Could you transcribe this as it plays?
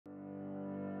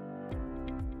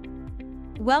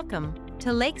Welcome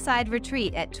to Lakeside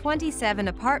Retreat at 27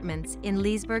 Apartments in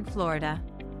Leesburg, Florida,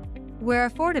 where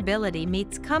affordability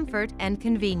meets comfort and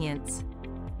convenience.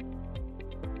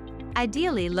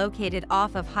 Ideally located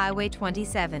off of Highway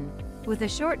 27, with a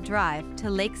short drive to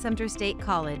Interstate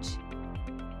College.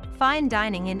 Fine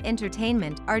dining and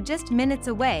entertainment are just minutes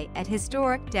away at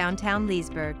historic downtown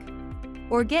Leesburg.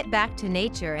 Or get back to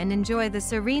nature and enjoy the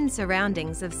serene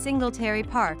surroundings of Singletary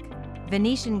Park,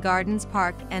 Venetian Gardens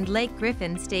Park, and Lake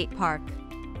Griffin State Park.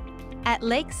 At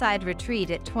Lakeside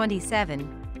Retreat at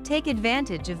 27, take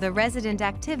advantage of the resident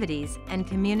activities and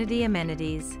community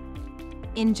amenities.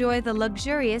 Enjoy the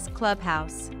luxurious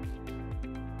clubhouse.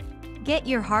 Get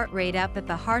your heart rate up at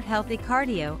the Heart Healthy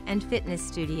Cardio and Fitness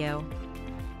Studio.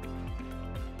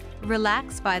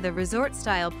 Relax by the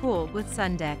resort-style pool with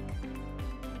sun deck.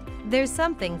 There's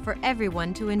something for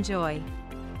everyone to enjoy.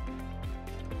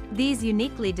 These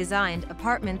uniquely designed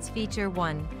apartments feature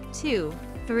 1, 2,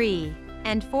 3,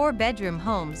 and 4-bedroom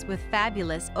homes with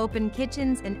fabulous open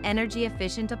kitchens and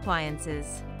energy-efficient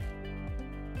appliances,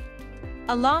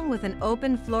 along with an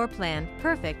open floor plan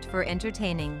perfect for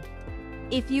entertaining.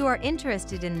 If you are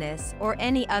interested in this or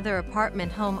any other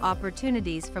apartment home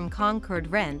opportunities from Concord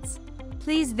Rents,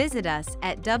 please visit us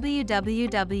at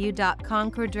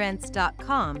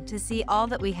www.concordrents.com to see all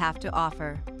that we have to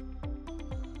offer.